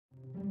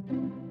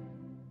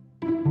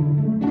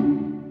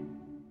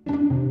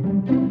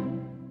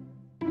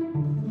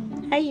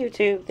Hi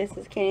YouTube, this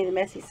is Kenny the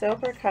Messy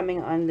Soaper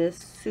coming on this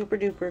super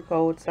duper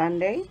cold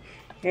Sunday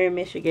here in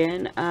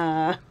Michigan,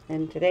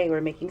 and today we're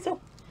making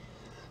soap.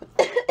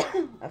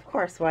 Of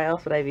course, why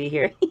else would I be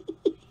here?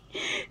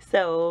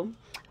 So,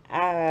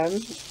 I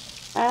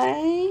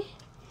have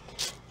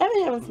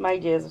been having some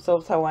ideas of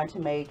soaps I want to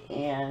make,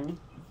 and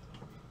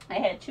I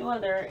had two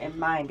other in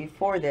mind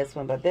before this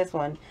one, but this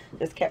one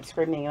just kept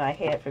screaming in my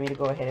head for me to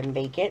go ahead and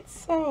make it.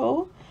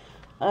 So,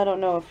 I don't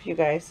know if you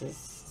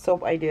guys'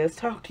 soap ideas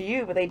talk to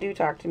you, but they do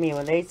talk to me.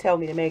 When they tell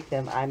me to make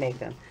them, I make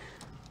them.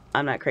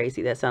 I'm not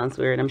crazy. That sounds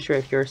weird. I'm sure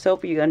if you're a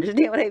soaper, you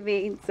understand what I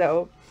mean.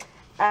 So,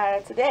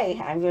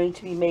 today I'm going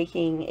to be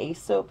making a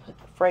soap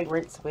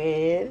fragrance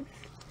with,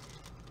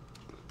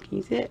 can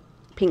you see it?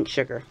 Pink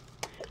sugar.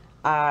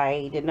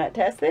 I did not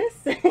test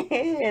this,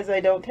 as I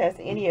don't test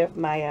any of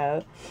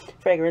my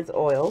fragrance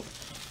oils.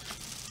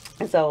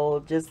 And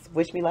so, just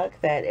wish me luck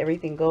that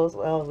everything goes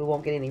well. We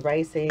won't get any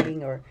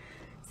ricing or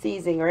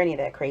seizing or any of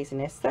that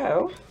craziness.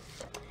 So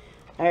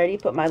I already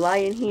put my lye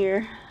in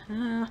here.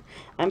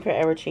 I'm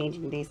forever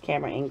changing these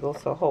camera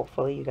angles, so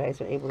hopefully you guys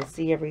are able to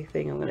see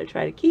everything. I'm going to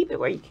try to keep it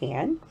where you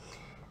can.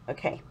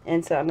 Okay,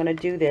 and so I'm going to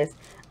do this.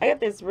 I got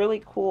this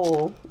really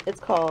cool, it's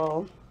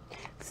called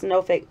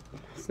Snowflake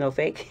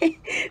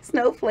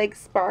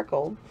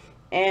Sparkle.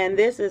 And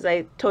this is,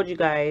 I told you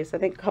guys I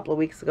think a couple of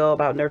weeks ago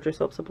about Nurture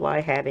Soap Supply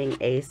having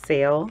a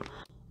sale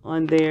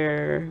on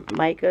their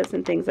micas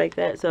and things like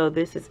that. So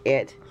this is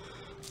it.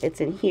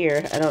 It's in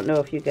here. I don't know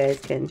if you guys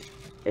can,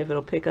 if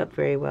it'll pick up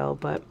very well,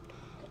 but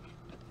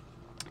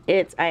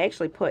it's, I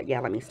actually put, yeah,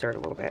 let me start a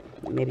little bit.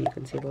 Maybe you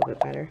can see a little bit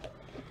better.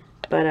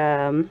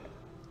 But,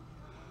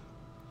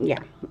 yeah,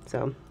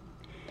 so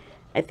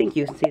I think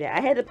you can see that.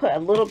 I had to put a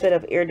little bit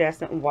of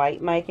iridescent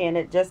white mica in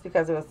it just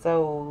because it was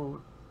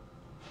so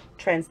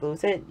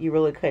translucent. You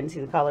really couldn't see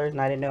the colors, and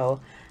I didn't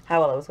know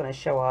how well it was going to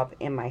show up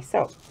in my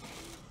soap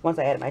once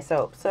I added my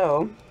soap.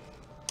 So,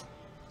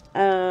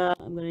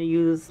 I'm going to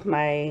use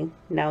my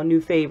now new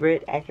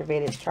favorite,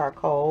 activated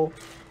charcoal,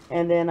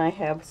 and then I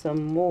have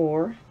some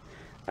more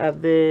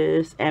of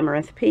this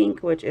amaranth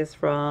pink, which is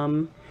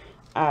from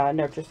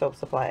Nurture Soap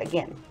Supply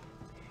again.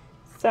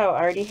 So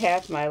I already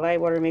have my light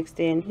water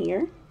mixed in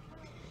here.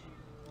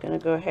 Gonna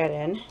go ahead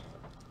and,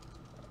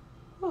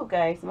 oh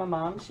guys, my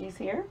mom, she's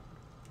here,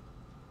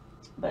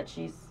 but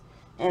she's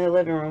in the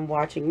living room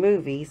watching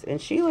movies,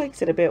 and she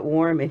likes it a bit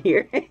warm in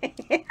here.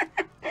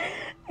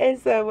 And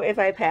so if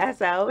I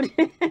pass out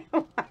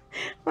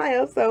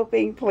while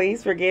soaping,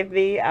 please forgive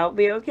me. I'll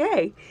be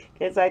okay,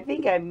 because I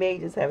think I may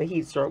just have a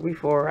heat stroke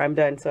before I'm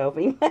done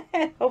soaping.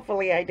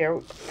 Hopefully I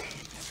don't.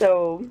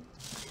 So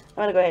I'm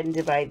going to go ahead and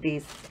divide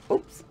these.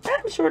 Oops,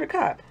 I'm short a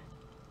cup.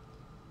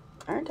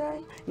 Aren't I?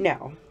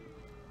 No.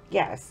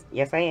 Yes.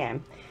 Yes, I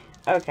am.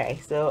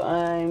 Okay, so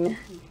I'm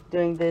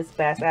doing this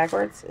fast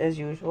backwards as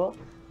usual.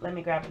 Let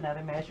me grab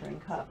another measuring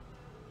cup.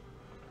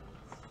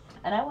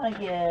 And I want to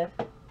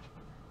give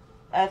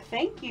a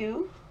thank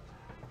you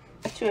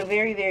to a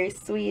very, very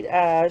sweet,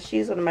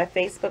 she's one of my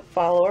Facebook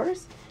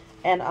followers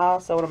and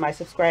also one of my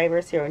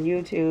subscribers here on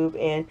YouTube,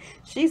 and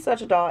she's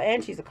such a doll,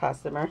 and she's a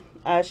customer.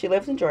 She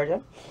lives in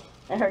Georgia,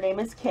 and her name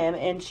is Kim,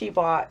 and she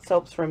bought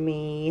soaps from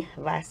me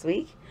last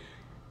week,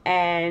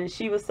 and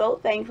she was so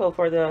thankful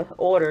for the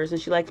orders, and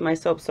she liked my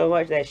soap so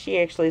much that she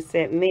actually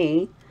sent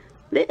me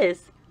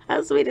this.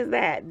 How sweet is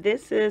that?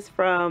 This is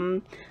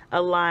from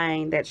a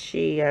line that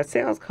she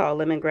sells called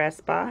Lemongrass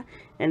Spa,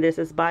 and this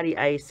is body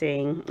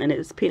icing, and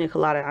it's pina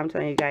colada. I'm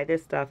telling you guys,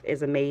 this stuff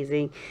is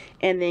amazing.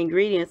 And the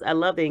ingredients, I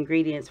love the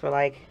ingredients for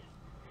like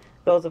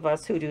those of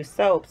us who do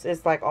soaps.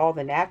 It's like all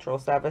the natural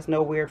stuff. There's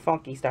no weird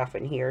funky stuff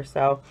in here.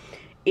 So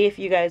if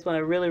you guys want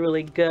a really,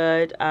 really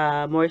good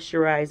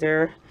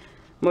moisturizing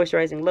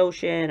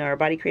lotion or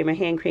body cream or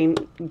hand cream,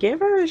 give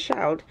her a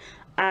shout.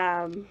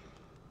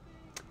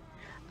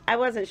 I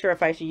wasn't sure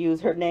if I should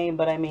use her name,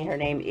 but I mean, her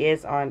name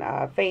is on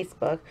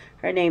Facebook.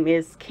 Her name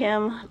is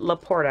Kim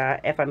Laporta,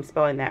 if I'm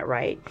spelling that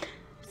right.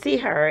 See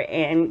her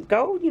and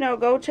go,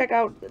 go check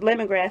out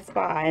Lemongrass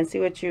Spa and see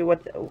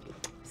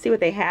what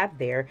they have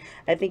there.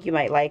 I think you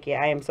might like it.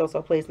 I am so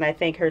pleased, and I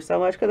thank her so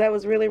much because that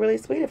was really, really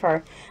sweet of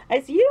her.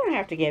 I said, you don't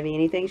have to give me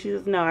anything. She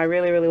says, no, I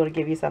really, really want to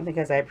give you something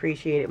because I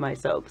appreciated my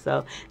soap.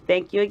 So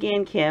thank you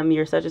again, Kim.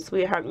 You're such a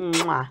sweetheart.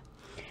 Mwah.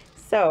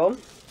 So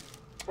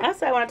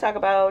also I want to talk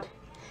about,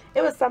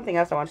 it was something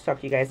else I want to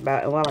talk to you guys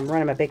about, and while I'm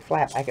running my big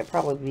flap, I could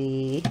probably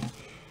be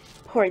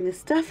pouring this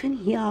stuff in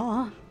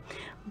here.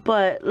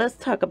 But let's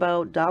talk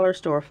about dollar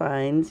store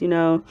finds.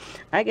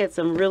 I get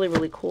some really,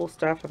 really cool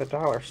stuff at the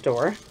dollar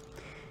store.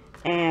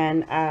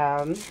 And,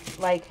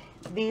 like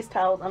these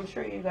towels, I'm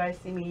sure you guys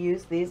see me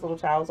use these little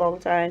towels all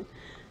the time.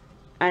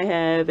 I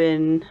have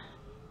it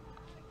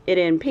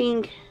in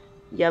pink,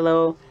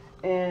 yellow,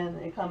 and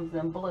it comes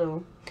in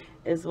blue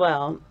as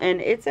well.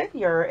 And it's at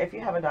if you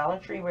have a Dollar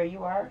Tree where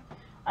you are.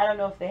 I don't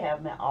know if they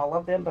have all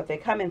of them, but they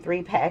come in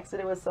 3 packs,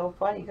 and it was so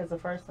funny because the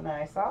first time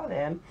that I saw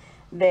them,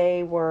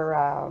 they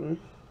were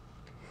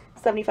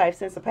 75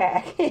 cents a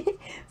pack.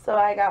 So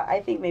I got, I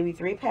think, maybe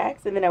 3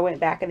 packs, and then I went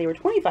back and they were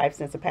 25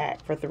 cents a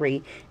pack for 3.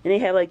 And they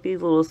have like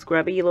these little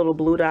scrubby little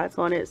blue dots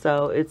on it,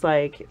 so it's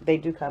like they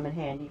do come in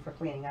handy for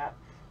cleaning up.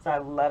 So I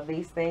love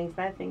these things.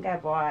 And I think I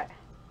bought,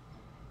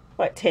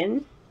 what,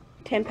 10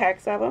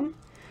 packs of them.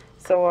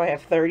 So I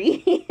have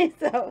 30.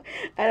 So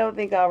I don't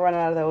think I'll run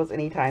out of those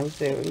anytime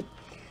soon.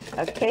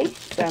 Okay,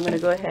 so I'm going to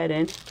go ahead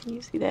and, can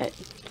you see that?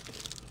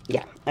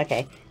 Yeah,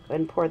 okay. Go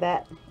ahead and pour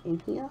that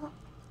in here.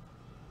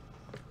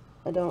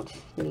 I don't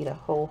need a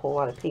whole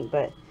lot of pink,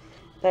 but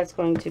that's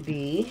going to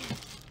be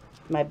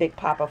my big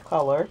pop of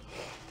color.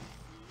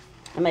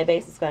 And my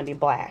base is going to be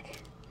black.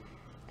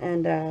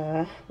 And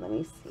let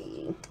me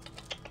see.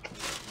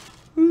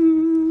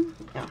 Oh,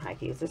 I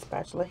can use this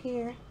spatula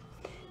here.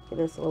 Give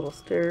this a little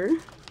stir.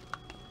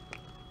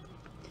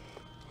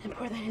 And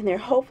pour that in there.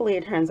 Hopefully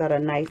it turns out a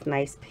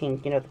nice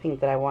pink. You know, the pink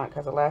that I want,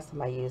 because the last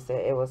time I used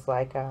it, it was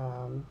like,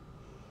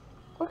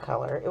 what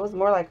color? It was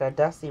more like a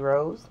dusty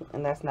rose,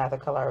 and that's not the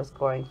color I was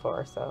going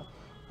for. So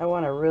I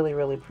want a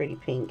really pretty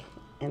pink.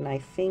 And I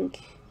think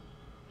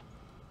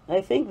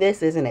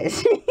this isn't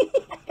it.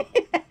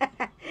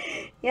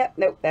 Yep,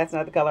 nope, that's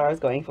not the color I was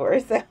going for.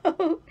 So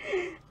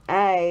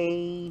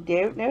I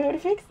don't know how to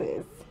fix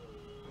this.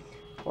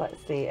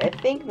 Let's see. I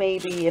think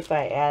maybe if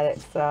I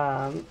added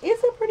some,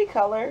 it's a pretty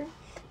color,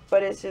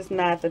 but it's just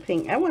not the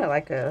pink. I want it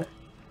like a,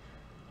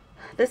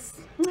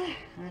 this,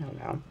 I don't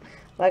know,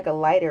 like a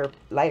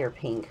lighter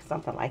pink,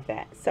 something like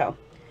that. So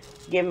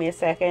give me a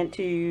second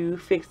to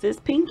fix this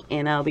pink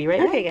and I'll be right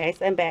back. Okay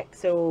guys, I'm back.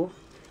 So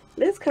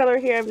this color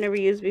here I've never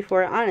used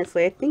before.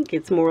 Honestly, I think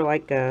it's more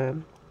like a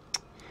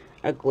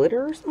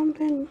glitter or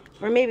something,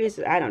 or maybe it's,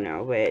 I don't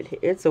know, but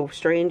it's a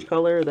strange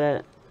color.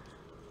 That,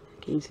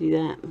 can you see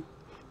that?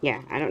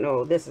 Yeah, I don't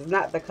know. This is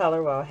not the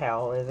color. Well,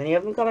 hell, is any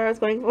of them color I was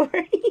going for?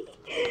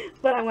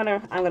 But I'm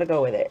gonna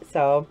go with it.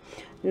 So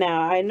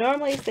now I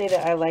normally say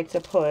that I like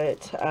to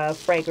put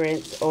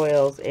fragrance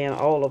oils in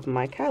all of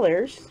my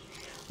colors,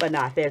 but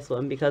not this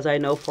one, because I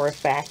know for a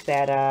fact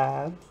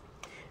that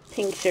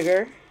pink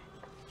sugar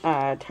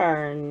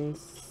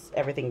turns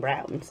everything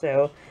brown.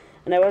 So,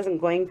 and I wasn't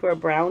going for a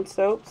brown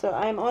soap, so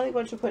I'm only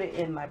going to put it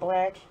in my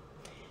black,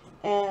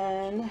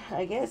 and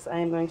I guess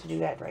I'm going to do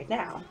that right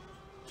now.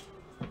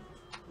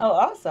 Oh,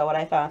 also what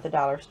I found at the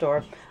dollar store,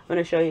 I'm going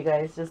to show you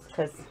guys, just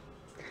because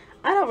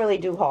I don't really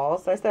do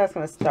hauls. So I said I was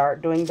going to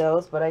start doing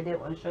those, but I did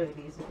want to show you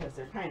these because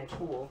they're kind of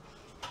cool.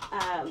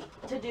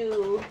 To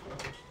do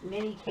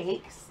mini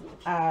cakes,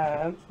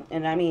 and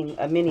I mean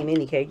a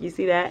mini cake. You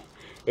see that?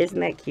 Isn't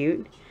that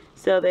cute?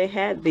 So they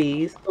had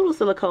these little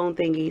silicone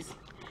thingies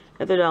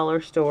at the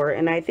dollar store,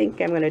 and I think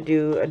I'm going to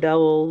do a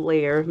double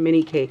layer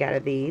mini cake out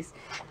of these.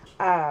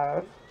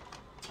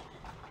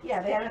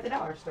 Yeah, they had it at the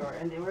dollar store,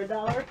 and they were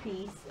 $1 a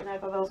piece, and I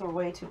thought those were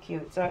way too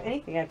cute. So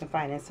anything I can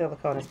find in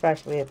silicone,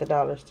 especially at the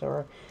dollar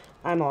store,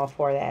 I'm all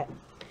for that.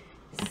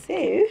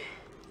 So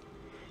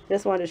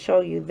just wanted to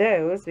show you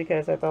those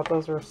because I thought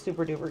those were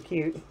super duper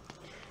cute.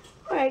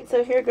 Alright,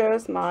 so here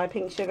goes my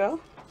pink sugar.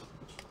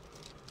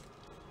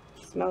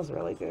 Smells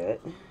really good.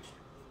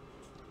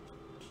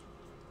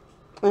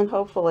 And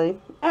hopefully,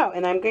 oh,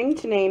 and I'm going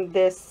to name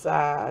this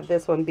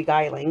this one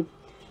Beguiling,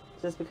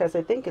 just because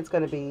I think it's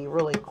going to be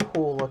really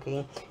cool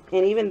looking.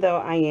 And even though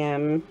I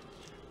am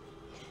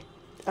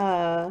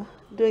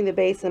doing the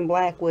base in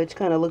black, which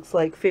kind of looks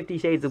like 50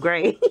 Shades of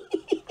Grey.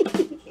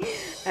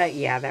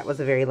 Yeah, that was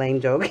a very lame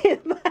joke.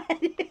 But,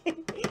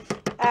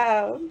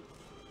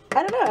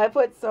 I don't know, I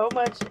put so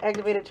much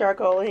activated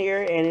charcoal in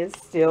here and it's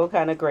still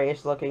kind of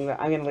grayish looking, but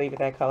I'm going to leave it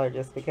that color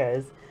just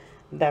because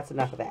that's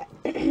enough of that.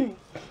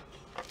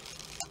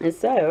 And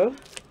so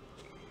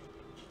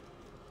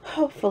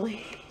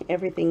hopefully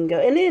everything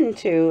goes. And then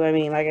too, I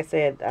mean, like I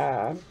said,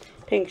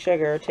 pink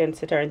sugar tends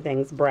to turn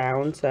things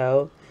brown,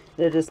 so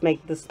it'll just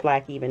make this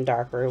black even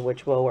darker,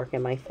 which will work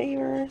in my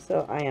favor.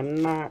 So I am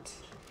not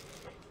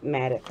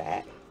mad at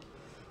that.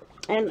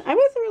 And I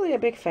wasn't really a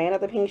big fan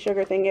of the pink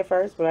sugar thing at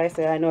first, but I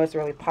said I know it's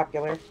really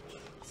popular,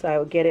 so I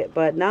would get it.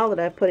 But now that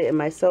I've put it in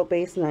my soap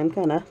base and I'm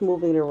kind of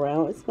moving it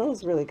around, it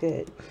smells really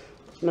good.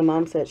 My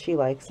mom said she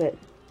likes it.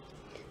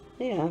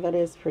 Yeah, that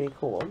is pretty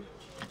cool.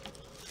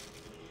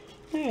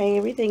 Alright,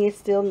 everything is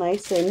still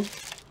nice and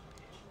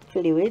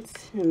fluid.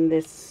 And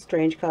this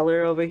strange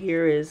color over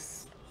here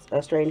is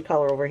a strange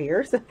color over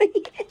here. So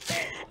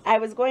I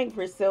was going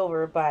for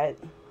silver, but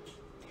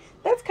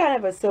that's kind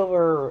of a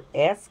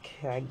silver-esque,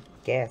 I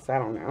guess. I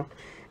don't know.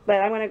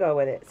 But I'm going to go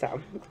with it.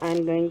 So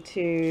I'm going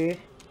to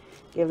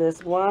give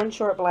this one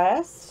short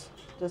blast,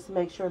 just to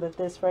make sure that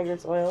this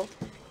fragrance oil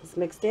is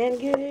mixed in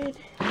good.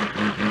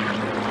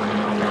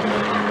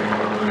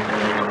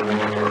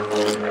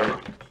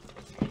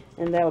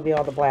 And that will be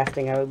all the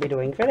blasting I will be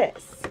doing for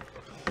this.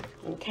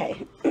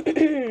 Okay.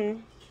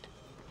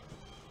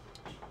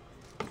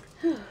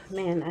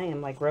 Man, I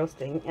am like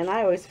roasting. And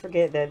I always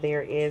forget that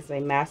there is a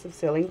massive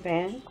ceiling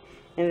fan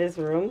in this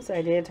room, so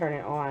I did turn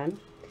it on.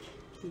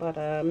 But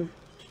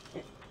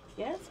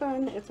yeah, it's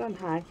on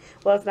high.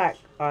 Well, it's not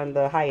on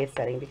the highest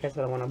setting because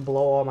I don't want to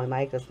blow all my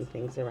micas and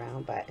things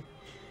around, but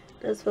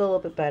Does feel a little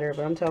bit better,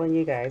 but I'm telling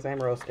you guys, I'm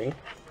roasting.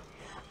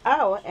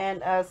 Oh,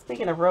 and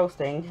speaking of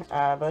roasting,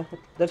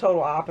 the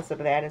total opposite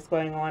of that is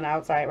going on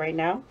outside right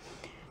now.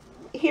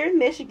 Here in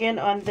Michigan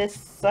on this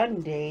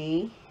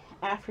Sunday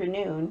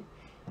afternoon,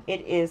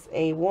 it is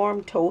a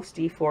warm,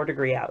 toasty 4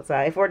 degrees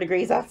outside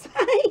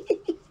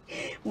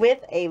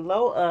with a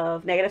low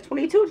of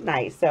 -22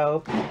 tonight.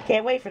 So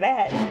can't wait for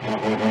that.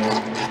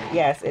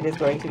 Yes, it is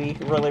going to be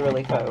really,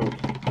 really cold.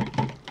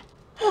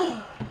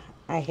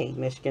 I hate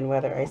Michigan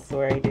weather. I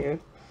swear I do.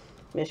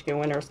 Michigan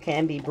winters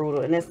can be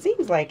brutal. And it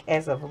seems like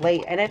as of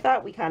late, and I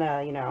thought we kind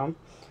of, you know,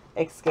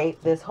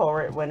 escaped this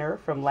horrid winter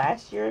from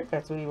last year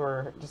because we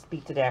were just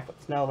beat to death with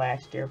snow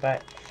last year.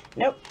 But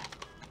nope,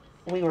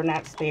 we were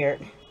not spared.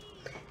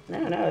 I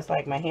don't know. It's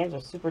like my hands are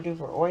super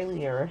duper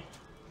oily, or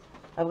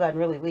I've gotten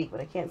really weak,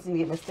 but I can't seem to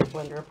get my stick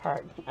blender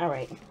apart. All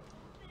right.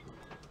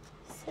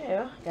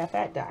 So, got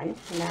that done.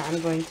 Now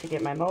I'm going to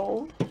get my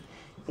mold and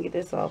get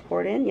this all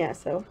poured in. Yeah,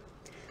 so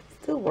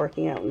still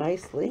working out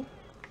nicely.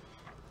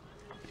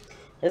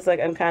 It's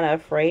like I'm kind of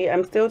afraid.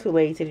 I'm still too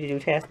lazy to do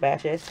test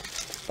batches,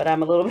 but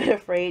I'm a little bit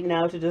afraid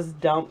now to just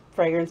dump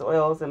fragrance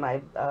oils in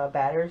my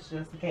batters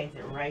just in case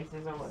it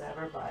rises or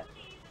whatever. But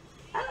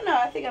I don't know.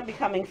 I think I'm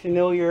becoming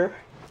familiar.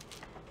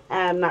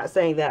 I'm not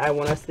saying that I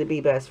want us to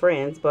be best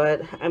friends,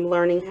 but I'm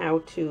learning how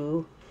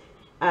to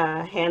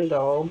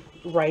handle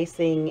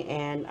ricing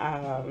and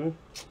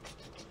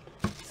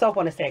soap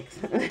on the sticks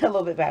a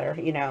little bit better,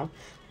 you know.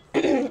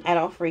 I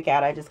don't freak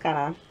out. I just kind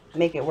of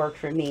make it work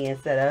for me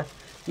instead of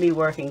me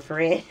working for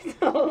it.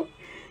 So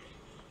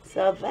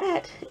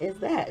that is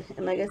that.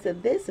 And like I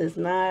said, this is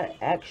not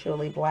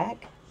actually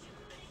black.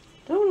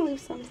 Don't want to leave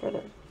some for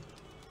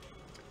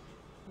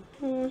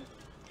the...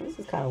 This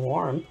is kind of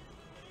warm.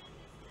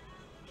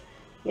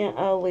 Yeah,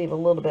 I'll leave a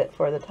little bit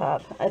for the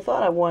top. I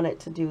thought I wanted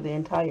to do the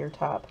entire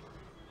top.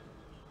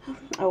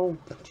 Oh,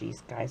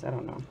 geez, guys, I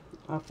don't know.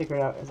 I'll figure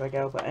it out as I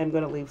go, but I'm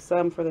going to leave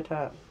some for the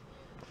top.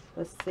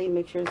 Let's see,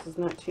 make sure this is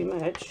not too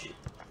much.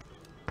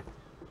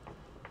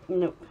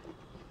 Nope.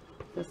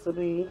 This will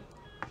be,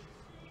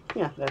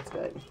 yeah, that's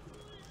good.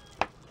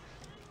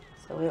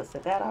 So we'll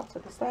set that off to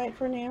the side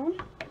for now.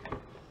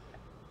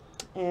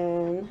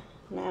 And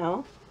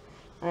now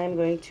I'm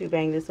going to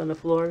bang this on the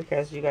floor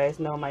because you guys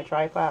know my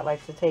tripod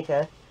likes to take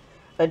a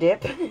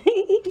dip.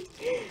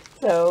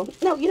 So,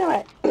 no, you know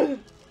what?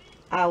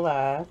 I'll,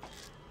 I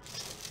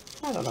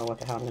don't know what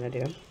the hell I'm going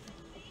to do.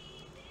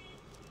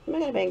 Am I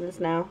going to bang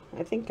this now?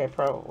 I think I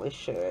probably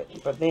should.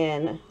 But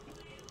then,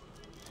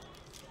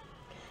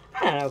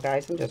 I don't know,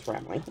 guys. I'm just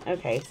rambling.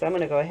 Okay, so I'm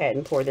going to go ahead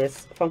and pour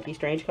this funky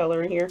strange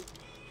color in here.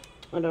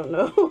 I don't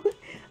know.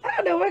 I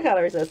don't know what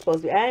color is that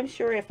supposed to be. I'm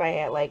sure if I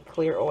had like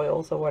clear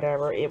oils or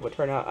whatever, it would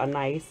turn out a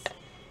nice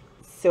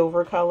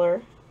silver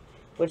color,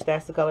 which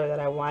that's the color that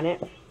I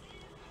wanted.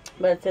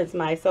 But since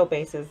my soap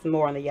base is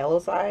more on the yellow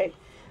side,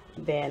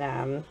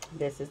 then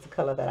this is the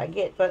color that I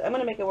get. But I'm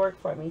going to make it work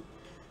for me.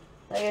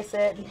 Like I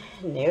said,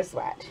 no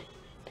sweat.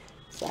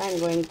 So I'm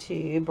going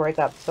to break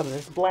up some of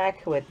this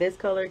black with this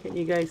color. Can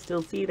you guys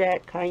still see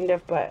that? Kind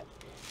of, but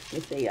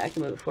let me see. I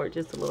can move it forward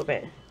just a little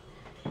bit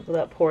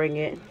without pouring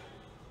it.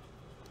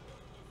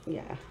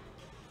 Yeah.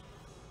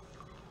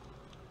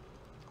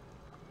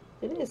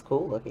 It is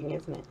cool looking,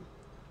 isn't it?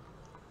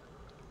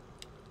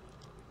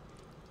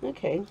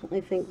 Okay,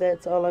 I think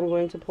that's all I'm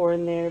going to pour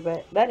in there,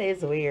 but that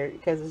is weird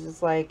because it's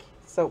just like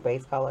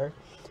soap-based color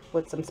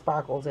with some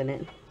sparkles in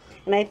it.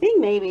 And I think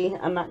maybe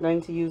I'm not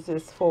going to use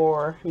this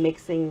for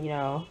mixing, you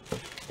know,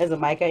 as a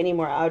mica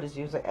anymore. I'll just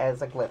use it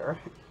as a glitter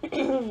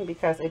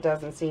because it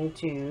doesn't seem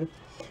to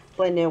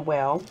blend in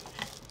well.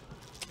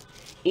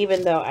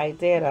 Even though I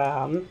did,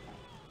 what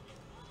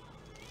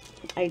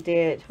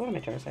am I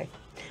trying to say?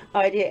 Oh,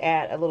 I did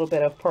add a little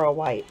bit of pearl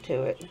white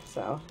to it,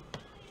 so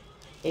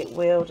it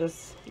will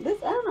just,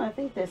 this, I don't know, I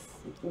think this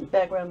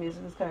background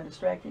music is kind of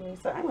distracting me,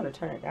 so I'm going to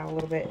turn it down a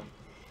little bit.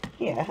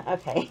 Yeah,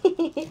 okay.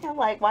 I'm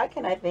like, why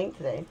can't I think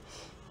today?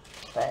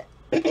 But,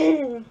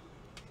 but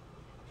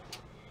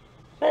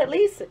at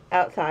least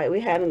outside,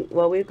 we've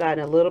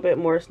gotten a little bit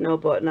more snow,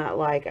 but not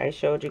like I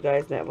showed you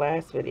guys in that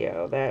last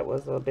video. That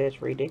was a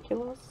bit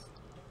ridiculous.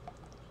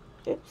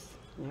 Oops,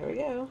 there we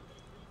go.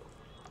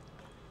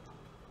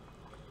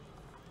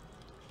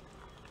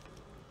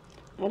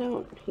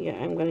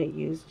 I'm going to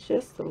use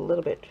just a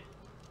little bit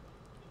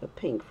of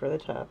pink for the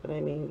top, and I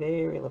mean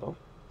very little.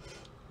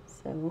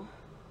 So,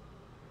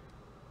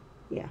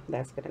 yeah,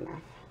 that's good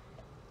enough.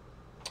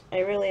 I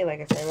really,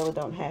 like I said, I really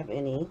don't have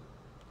any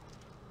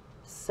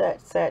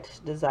set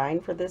design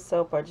for this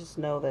soap. I just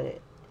know that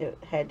it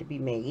had to be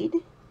made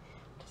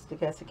just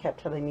because it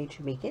kept telling me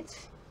to make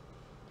it.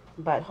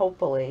 But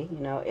hopefully, you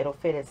know, it'll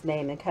fit its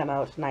name and come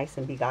out nice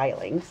and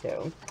beguiling.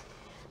 So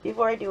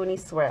before I do any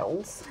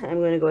swirls, I'm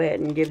going to go ahead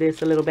and give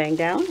this a little bang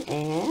down.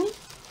 And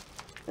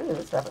ooh,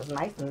 this stuff is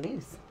nice and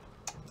loose.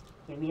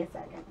 Give me a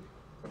second.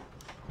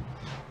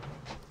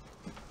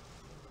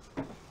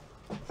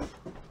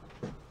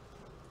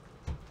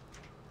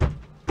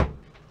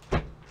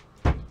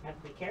 Have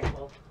to be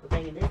careful with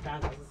banging this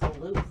down because it's so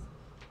loose.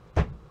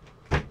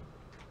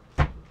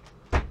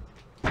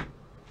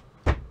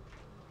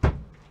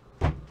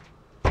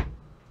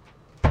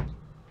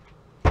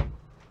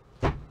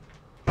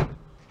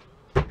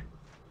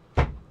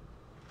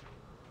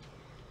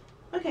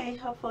 Okay,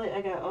 hopefully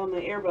I got all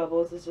my air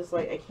bubbles. It's just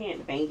like I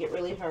can't bang it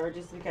really hard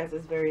just because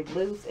it's very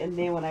loose. And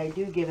then when I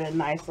do give it a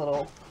nice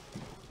little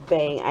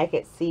bang, I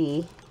could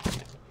see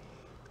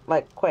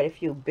like quite a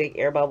few big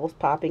air bubbles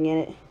popping in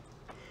it.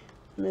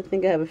 And I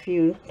think I have a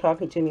few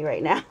talking to me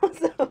right now.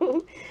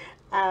 So,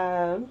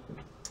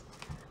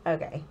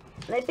 okay.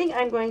 And I think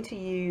I'm going to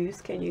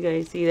use, can you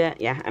guys see that?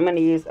 Yeah, I'm going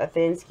to use a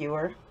thin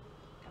skewer.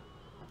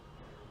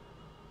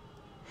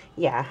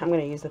 Yeah, I'm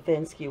going to use a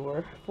thin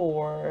skewer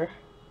for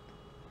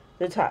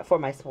the top, for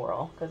my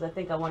swirl. Because I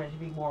think I want it to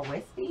be more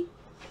wispy.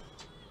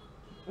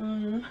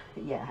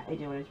 Yeah, I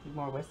do want it to be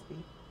more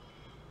wispy.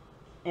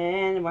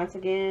 And once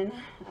again,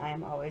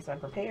 I'm always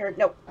unprepared.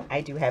 Nope, I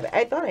do have it.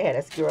 I thought I had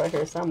a skewer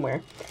here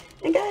somewhere.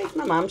 And guys,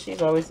 my mom,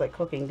 she's always like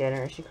cooking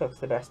dinner. She cooks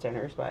the best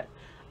dinners, but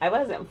I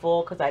wasn't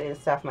full because I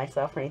didn't stuff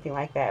myself or anything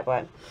like that.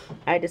 But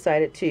I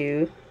decided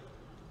to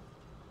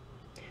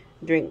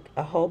drink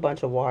a whole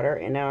bunch of water,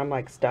 and now I'm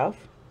like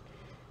stuffed.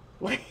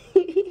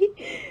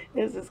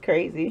 This is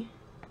crazy.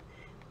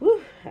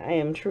 Whew, I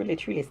am truly,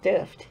 truly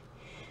stuffed.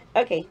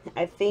 Okay,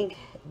 I think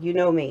you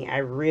know me. I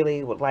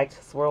really would like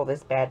to swirl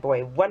this bad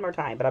boy one more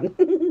time, but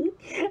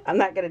I'm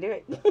not gonna do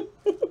it.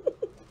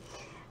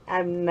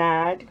 I'm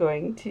not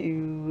going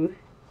to.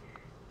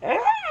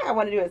 I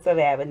want to do it so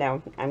bad, but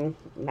no, I'm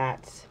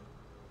not.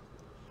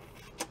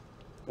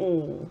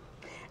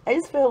 I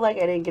just feel like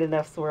I didn't get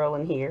enough swirl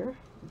in here,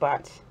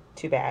 but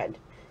too bad.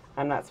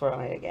 I'm not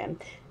swirling it again.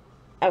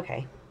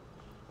 Okay,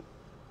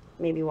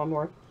 maybe one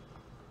more.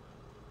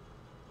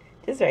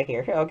 Just right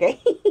here. Okay.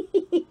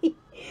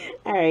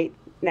 All right.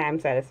 Now I'm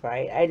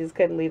satisfied. I just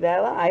couldn't leave that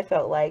alone. I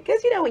felt like,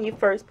 because you know when you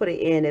first put it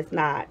in, it's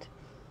not.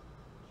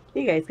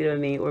 You guys get what I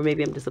mean? Or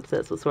maybe I'm just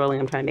obsessed with swirling.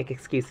 I'm trying to make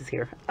excuses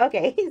here.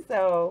 Okay,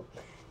 so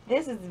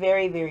this is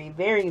very, very,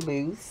 very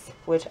loose,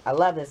 which I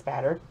love this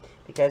batter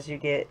because you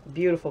get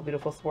beautiful,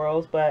 beautiful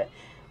swirls. But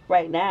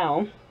right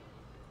now,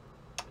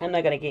 I'm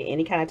not going to get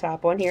any kind of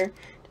top on here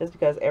just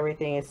because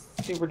everything is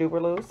super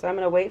duper loose. So I'm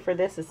going to wait for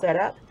this to set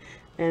up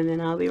and then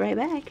I'll be right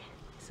back.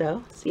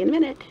 So, see you in a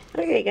minute.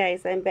 Okay,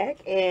 guys, I'm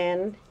back,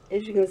 and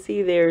as you can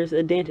see, there's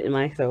a dent in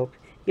my soap.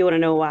 You want to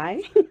know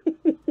why?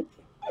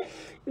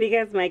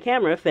 Because my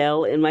camera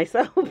fell in my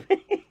soap.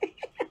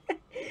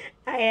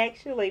 I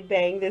actually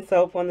banged this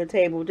soap on the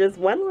table, just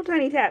one little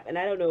tiny tap, and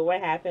I don't know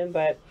what happened,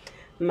 but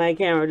my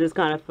camera just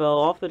kind of fell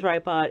off the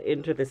tripod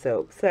into the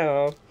soap.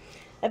 So,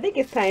 I think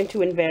it's time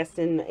to invest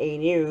in a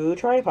new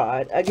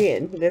tripod.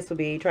 Again, this will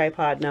be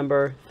tripod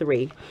number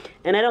 3.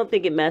 And I don't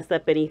think it messed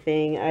up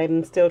anything.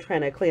 I'm still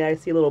trying to clean. I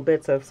see little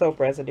bits of soap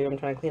residue I'm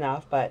trying to clean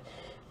off. But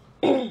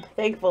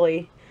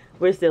thankfully,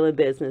 we're still in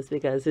business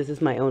because this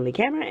is my only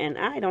camera. And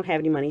I don't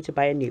have any money to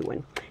buy a new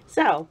one.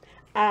 So,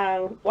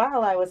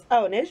 while I was...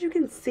 Oh, and as you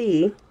can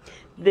see,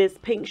 this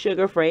pink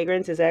sugar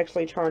fragrance is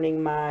actually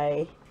turning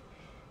my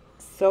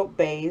soap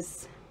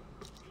base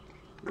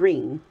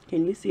green.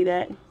 Can you see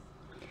that?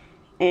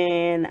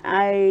 And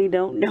I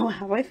don't know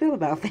how I feel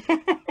about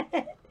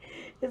that.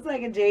 It's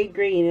like a jade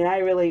green, and I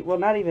really, well,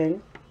 not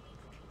even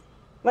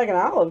like an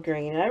olive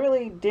green. And I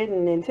really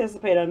didn't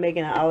anticipate on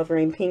making an olive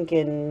green, pink,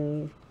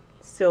 and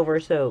silver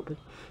soap.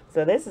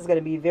 So this is going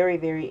to be very,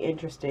 very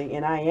interesting,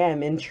 and I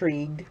am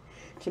intrigued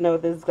to know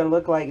what this is going to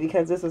look like,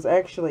 because this was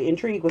actually,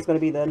 Intrigue was going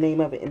to be the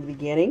name of it in the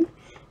beginning,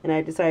 and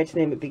I decided to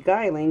name it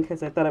Beguiling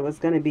because I thought it was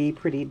going to be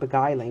pretty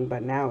beguiling,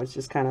 but now it's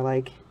just kind of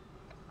like,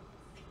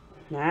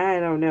 I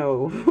don't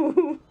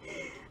know.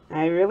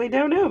 I really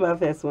don't know about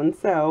this one.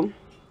 So,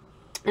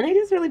 and I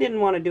just really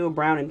didn't want to do a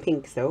brown and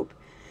pink soap.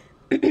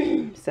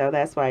 So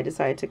that's why I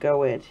decided to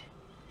go with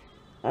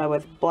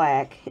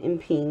black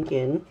and pink,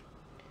 and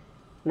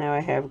now I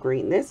have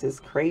green. This is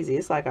crazy.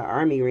 It's like an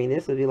army green.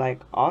 This would be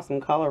like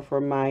awesome color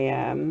for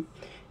my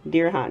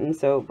deer hunting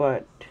soap,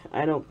 but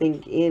I don't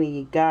think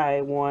any guy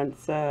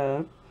wants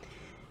a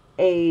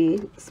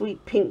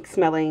sweet pink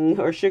smelling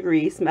or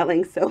sugary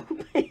smelling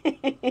soap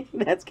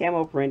that's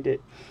camo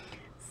printed.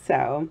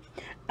 So,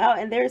 oh,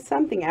 and there's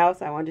something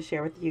else I wanted to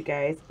share with you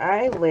guys.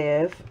 I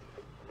live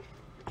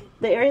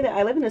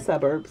in the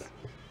suburbs,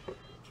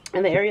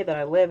 and the area that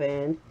I live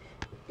in,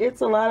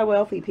 it's a lot of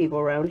wealthy people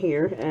around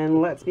here,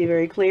 and let's be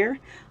very clear,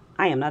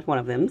 I am not one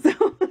of them. So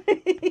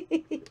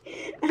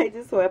I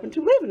just so happen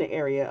to live in the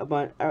area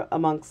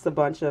amongst a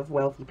bunch of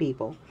wealthy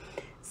people.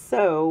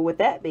 So with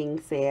that being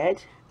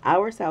said,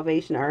 our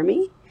Salvation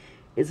Army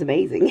is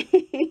amazing.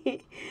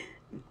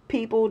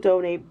 People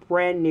donate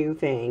brand new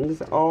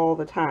things all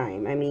the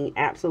time. I mean,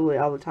 absolutely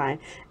all the time.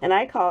 And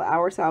I call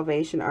our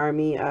Salvation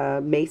Army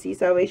Macy's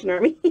Salvation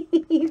Army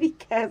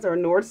because, or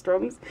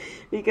Nordstrom's,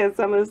 because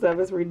some of the stuff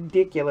is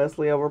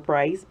ridiculously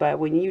overpriced. But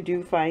when you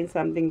do find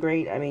something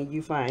great, I mean,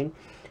 you find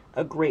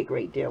a great,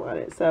 great deal on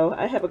it. So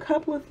I have a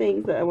couple of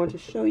things that I want to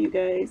show you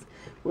guys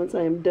once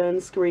I am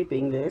done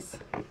scraping this.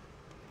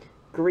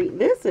 Green.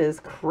 This is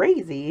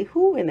crazy.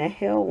 Who in the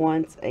hell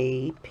wants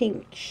a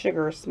pink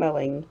sugar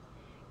smelling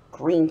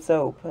green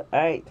soap?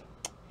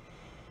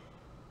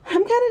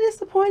 I'm kind of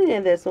disappointed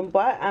in this one,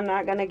 but I'm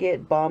not going to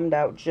get bummed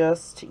out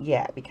just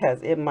yet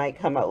because it might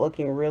come out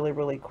looking really,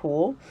 really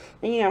cool.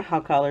 And you know how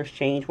colors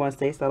change once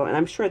they settle. And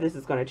I'm sure this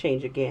is going to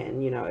change again.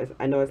 You know,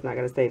 I know it's not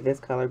going to stay this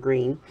color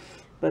green,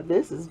 but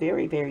this is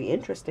very, very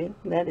interesting.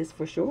 That is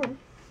for sure.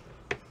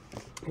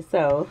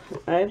 So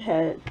I've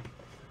had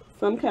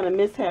some kind of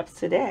mishaps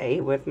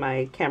today with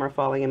my camera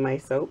falling in my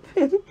soap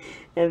and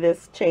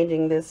this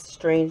changing this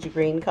strange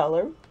green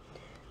color.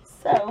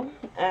 So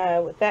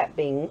with that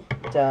being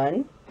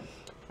done,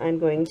 I'm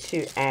going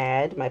to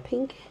add my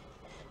pink.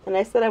 And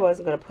I said I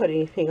wasn't going to put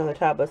any pink on the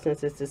top, but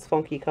since it's this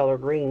funky color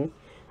green,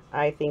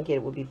 I think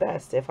it would be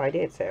best if I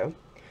did so.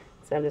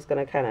 So I'm just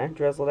going to kind of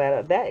drizzle that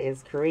up. That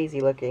is crazy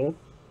looking.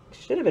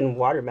 Should have been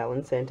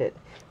watermelon scented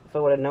if I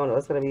would have known it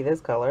was going to be this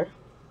color.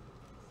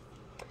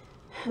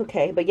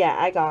 Okay, but yeah,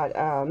 I got,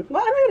 well, I'm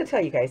not going to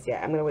tell you guys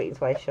yet. I'm going to wait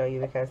until I show you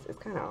because it's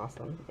kind of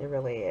awesome. It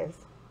really is.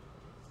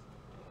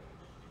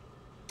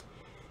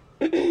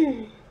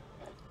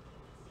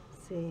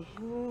 See,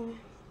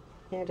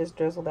 yeah, just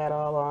drizzle that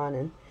all on,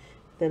 and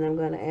then I'm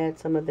going to add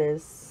some of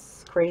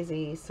this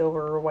crazy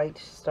silver white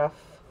stuff.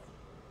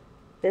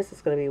 This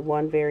is going to be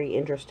one very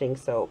interesting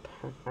soap.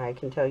 I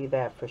can tell you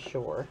that for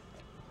sure.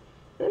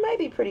 And it might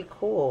be pretty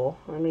cool.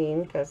 I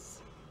mean, because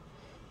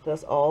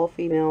does all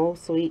female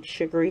sweet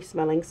sugary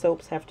smelling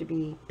soaps have to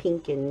be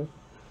pink and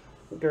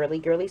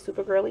girly,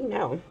 super girly?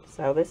 No.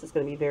 So this is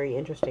going to be very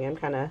interesting. I'm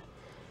kind of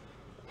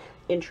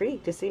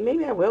intrigued to see.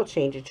 Maybe I will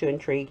change it to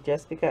Intrigue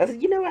just because,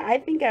 you know what, I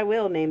think I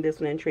will name this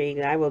one Intrigue,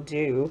 and I will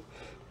do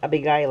a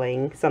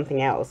Beguiling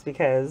something else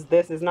because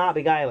this is not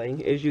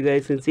beguiling, as you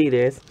guys can see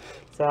this.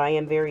 So I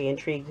am very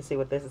intrigued to see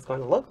what this is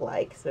going to look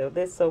like. So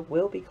this soap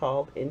will be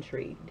called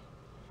Intrigued.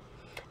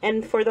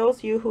 And for those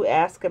of you who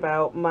ask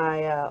about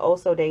my Oh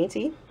So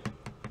Dainty,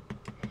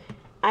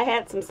 I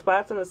had some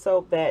spots on the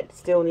soap that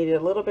still needed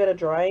a little bit of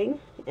drying,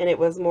 and it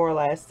was more or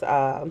less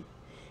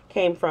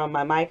came from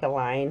my mica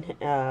line.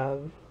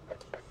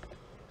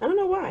 I don't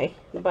know why,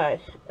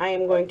 but I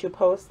am going to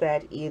post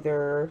that,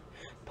 either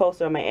post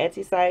it on my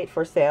Etsy site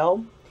for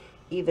sale,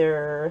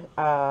 either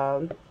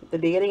the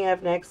beginning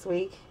of next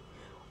week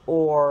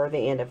or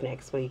the end of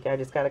next week. I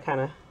just got to kind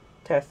of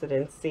test it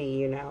and see,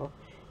 you know,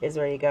 it's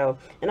ready to go.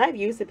 And I've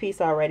used the piece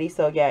already,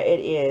 so yeah, it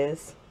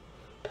is,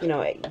 you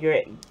know, it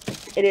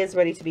is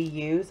ready to be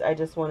used. I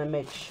just want to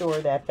make sure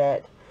that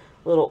that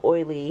little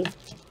oily,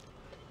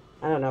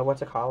 I don't know what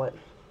to call it,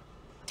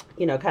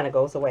 you know, kind of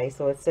goes away,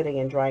 so it's sitting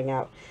and drying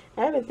out.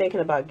 I've been thinking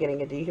about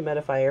getting a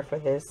dehumidifier for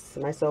this,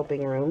 my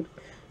soaping room,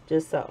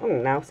 just so,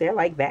 now see, I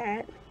like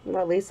that.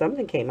 Well, at least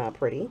something came out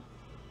pretty.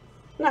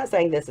 I'm not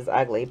saying this is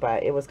ugly,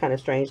 but it was kind of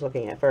strange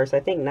looking at first.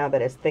 I think now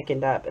that it's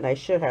thickened up, and I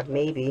should have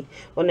maybe,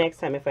 well, next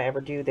time if I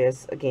ever do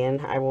this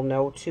again, I will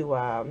know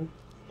to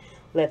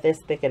let this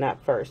thicken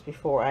up first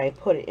before I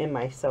put it in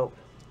my soap,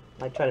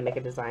 like try to make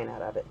a design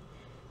out of it,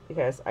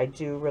 because I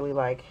do really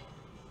like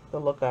the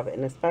look of it,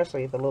 and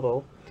especially the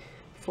little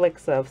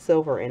flicks of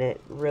silver in it.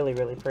 Really,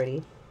 really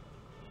pretty.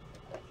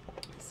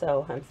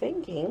 So I'm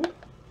thinking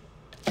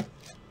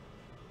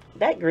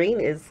that green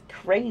is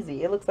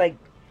crazy. It looks like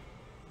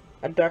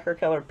a darker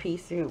colored pea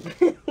soup.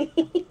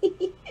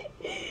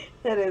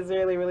 That is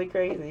really, really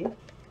crazy.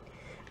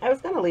 I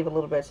was going to leave a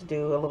little bit to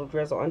do a little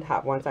drizzle on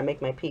top once I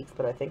make my peaks,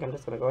 but I think I'm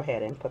just going to go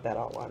ahead and put that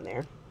all on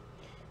there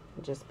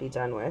and just be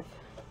done with.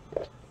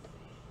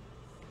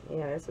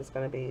 Yeah, this is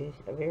going to be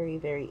a very,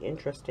 very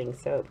interesting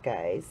soap,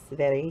 guys.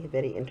 Very,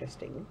 very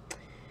interesting.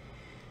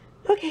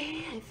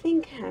 Okay, I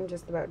think I'm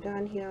just about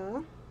done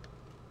here.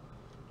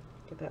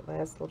 Get that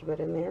last little bit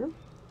in there.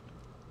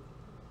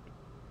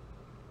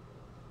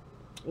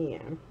 Yeah.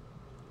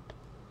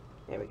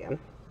 There we go.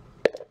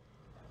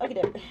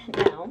 Okay,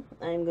 now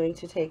I'm going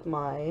to take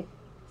my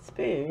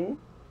spoon,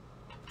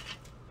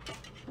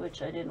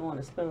 which I didn't want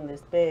a spoon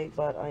this big,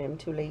 but I am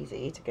too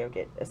lazy to go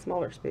get a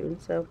smaller spoon.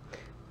 So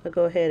I'll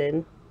go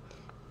ahead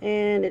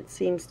and it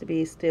seems to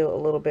be still a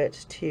little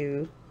bit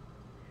too,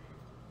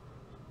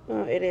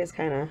 well, it is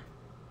kind of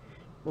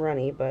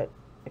runny, but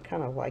I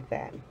kind of like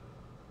that.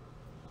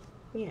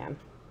 Yeah,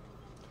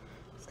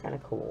 it's kind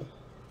of cool.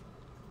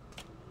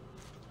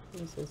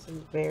 This is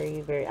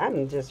very, very,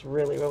 I'm just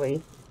really,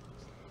 really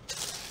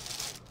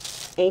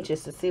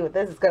anxious to see what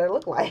this is going to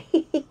look like.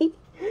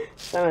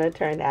 So I'm going to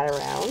turn that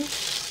around.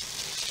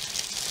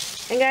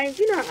 And guys,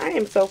 you know, I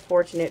am so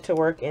fortunate to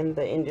work in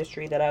the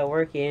industry that I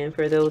work in.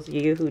 For those of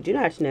you who do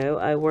not know,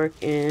 I work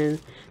in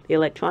the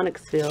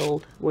electronics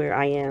field where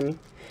I am.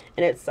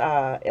 And it's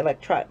what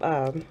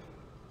am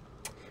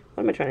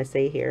I trying to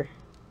say here?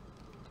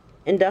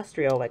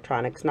 Industrial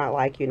electronics, not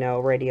like, you know,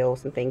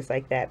 radios and things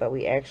like that, but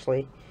we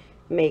actually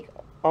make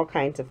all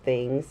kinds of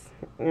things,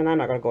 and I'm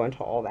not going to go into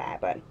all that,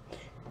 but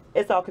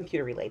it's all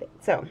computer related.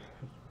 So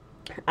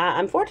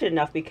I'm fortunate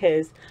enough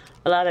because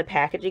a lot of the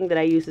packaging that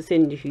I used to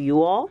send to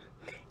you all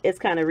is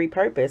kind of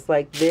repurposed.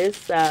 Like this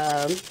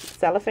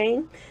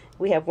cellophane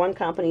we have one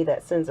company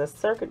that sends us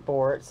circuit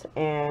boards,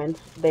 and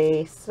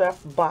they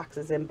stuff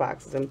boxes and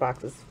boxes and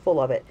boxes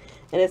full of it.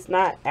 And it's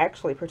not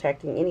actually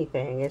protecting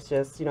anything. It's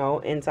just, you know,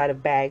 inside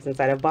of bags,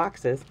 inside of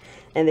boxes.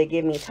 And they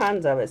give me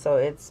tons of it, so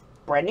it's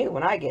brand new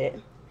when I get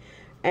it.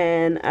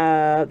 And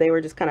they were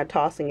just kind of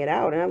tossing it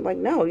out. And I'm like,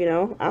 no, you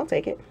know, I'll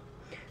take it.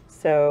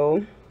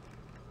 So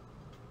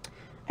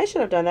I should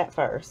have done that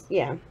first.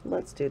 Yeah,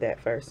 let's do that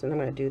first. And I'm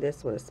going to do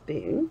this with a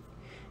spoon.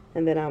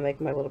 And then I'll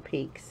make my little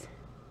peaks.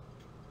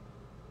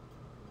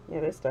 Yeah,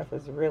 this stuff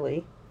is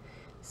really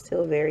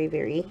still very,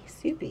 very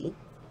soupy.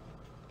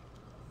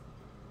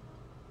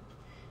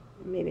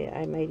 Maybe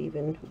I might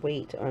even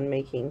wait on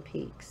making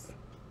peaks.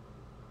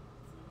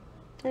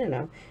 I don't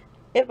know.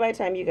 If by the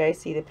time you guys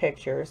see the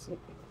pictures,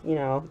 you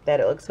know,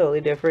 that it looks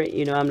totally different,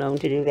 you know I'm known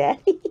to do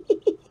that.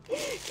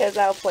 Because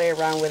I'll play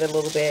around with it a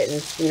little bit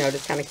and, you know,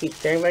 just kind of keep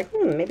staring like,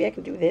 maybe I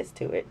can do this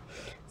to it.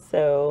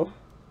 So,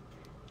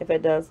 if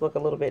it does look a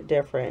little bit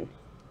different,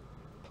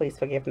 please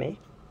forgive me.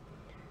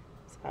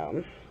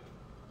 So,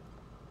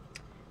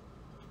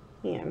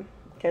 yeah.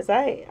 Because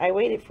I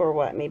waited for,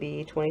 what,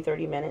 maybe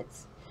 20-30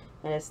 minutes.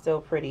 And it's still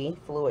pretty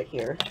fluid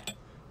here.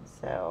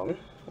 So,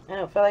 I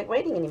don't feel like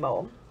waiting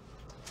anymore.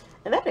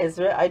 And that is,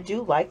 I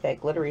do like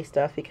that glittery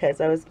stuff because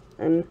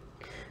I'm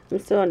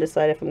still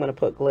undecided if I'm going to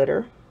put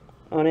glitter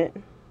on it.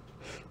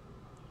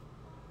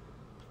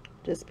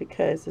 Just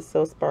because it's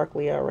so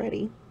sparkly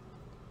already.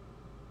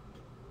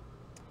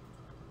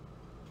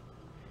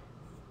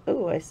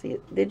 Oh, I see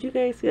it. Did you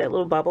guys see that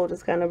little bubble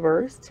just kind of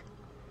burst?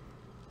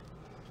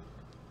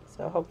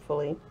 So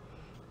hopefully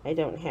I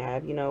don't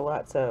have, you know,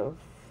 lots of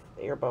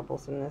air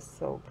bubbles in this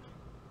soap.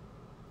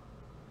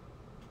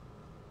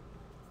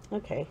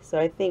 Okay, so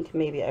I think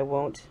maybe I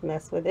won't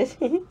mess with it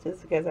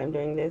just because I'm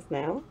doing this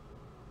now.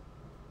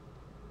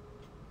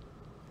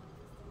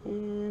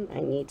 And I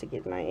need to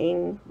get my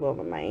aim, well,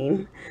 not my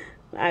aim.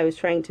 I was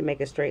trying to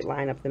make a straight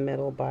line up the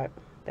middle, but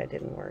that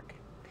didn't work.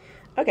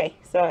 Okay,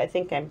 so I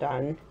think I'm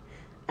done.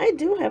 I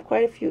do have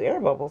quite a few air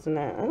bubbles in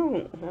that. I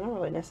don't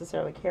really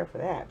necessarily care for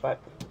that, but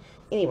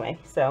anyway,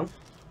 so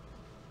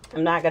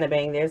I'm not going to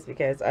bang this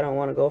because I don't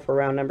want to go for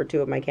round number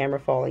 2 of my camera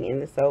falling in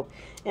the soap.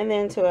 And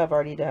then 2, I've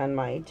already done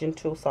my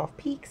gentle soft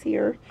peaks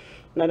here,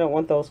 and I don't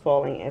want those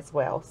falling as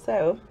well.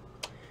 So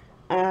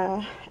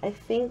I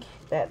think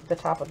that the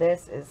top of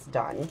this is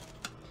done.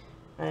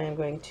 I'm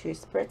going to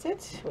spritz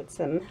it with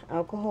some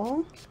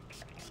alcohol.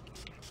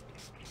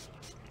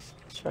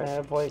 Try to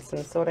avoid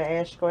some soda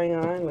ash going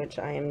on, which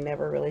I am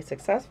never really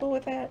successful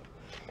with that.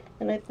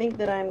 And I think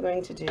that I'm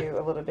going to do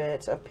a little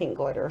bit of pink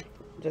glitter,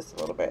 just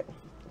a little bit.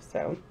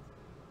 So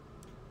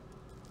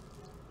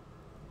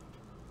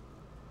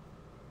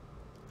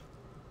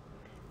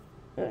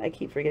I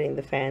keep forgetting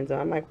the fan's on.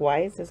 I'm like,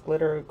 why is this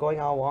glitter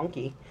going all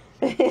wonky?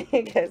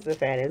 Because the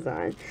fan is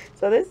on.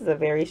 So this is a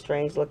very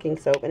strange looking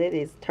soap, and it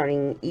is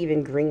turning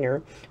even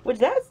greener, which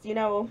that's, you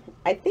know,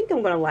 I think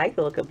I'm going to like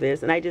the look of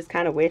this, and I just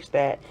kind of wish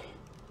that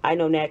I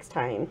know next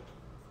time.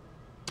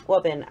 Well,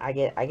 then I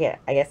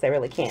guess I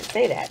really can't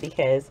say that,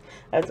 because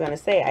I was going to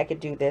say I could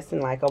do this in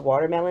like a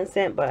watermelon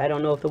scent, but I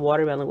don't know if the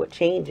watermelon would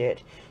change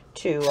it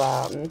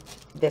to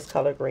this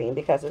color green,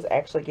 because it's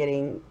actually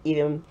getting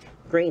even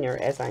greener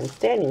as I'm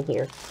standing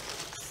here.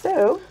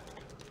 So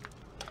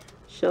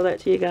show that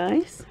to you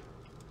guys.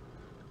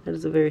 That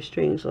is a very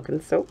strange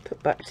looking soap,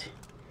 but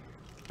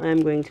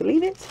I'm going to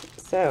leave it.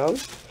 So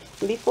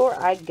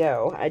before I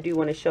go, I do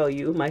want to show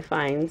you my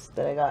finds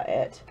that I got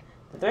at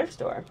the thrift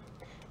store.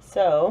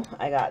 So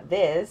I got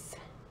this,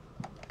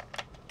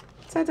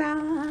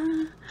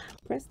 ta-da,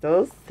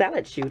 Presto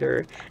salad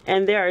shooter.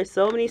 And there are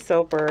so many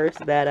soapers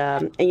that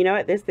and you know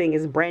what, this thing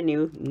is brand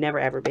new, never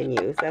ever been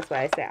used. That's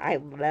why I say I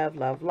love,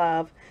 love,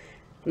 love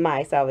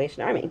my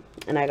Salvation Army.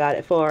 And I got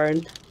it for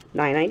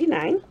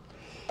 $9.99,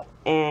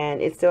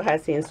 and it still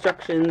has the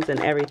instructions and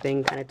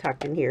everything kind of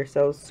tucked in here.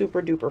 So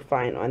super duper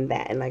fine on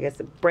that, and like I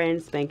said,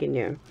 brand spanking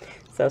new.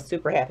 So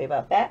super happy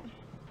about that.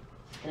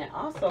 And I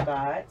also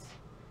got,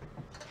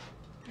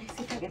 let's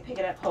see if I can pick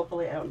it up.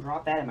 Hopefully I don't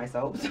drop that in my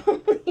soap.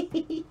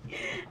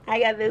 I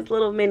got this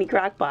little mini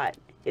crock pot.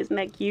 Isn't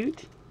that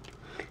cute?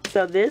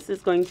 So this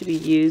is going to be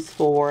used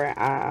for,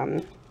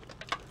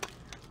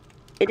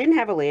 it didn't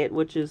have a lid,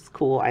 which is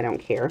cool. I don't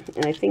care.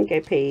 And I think I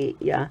paid,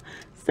 yeah,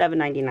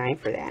 $7.99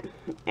 for that.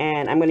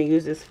 And I'm going to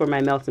use this for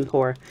my melt and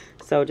pour.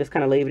 So just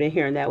kind of leave it in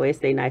here, and that way it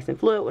stays nice and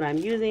fluid when I'm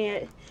using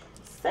it.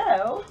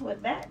 So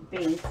with that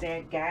being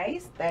said,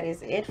 guys, that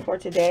is it for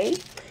today.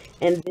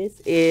 And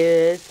this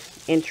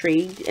is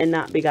Intrigued and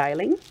Not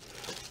Beguiling.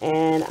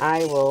 And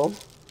I will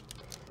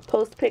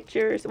post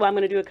pictures. Well, I'm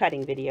going to do a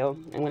cutting video.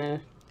 I'm going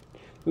to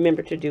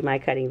remember to do my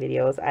cutting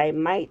videos. I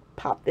might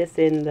pop this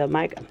in the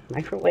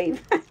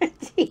microwave.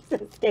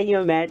 Jesus, can you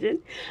imagine?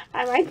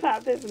 I might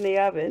pop this in the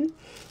oven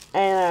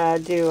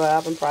and do an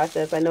oven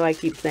process. I know I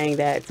keep saying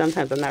that.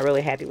 Sometimes I'm not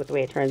really happy with the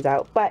way it turns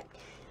out, but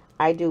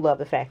I do love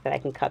the fact that I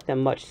can cut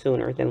them much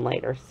sooner than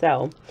later.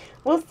 So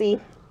we'll see.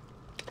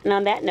 And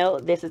on that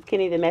note, this is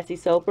Kenny the Messy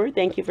Soaper.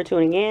 Thank you for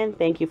tuning in.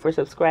 Thank you for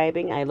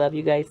subscribing. I love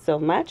you guys so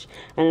much.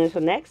 And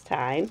until next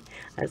time,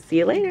 I'll see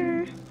you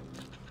later.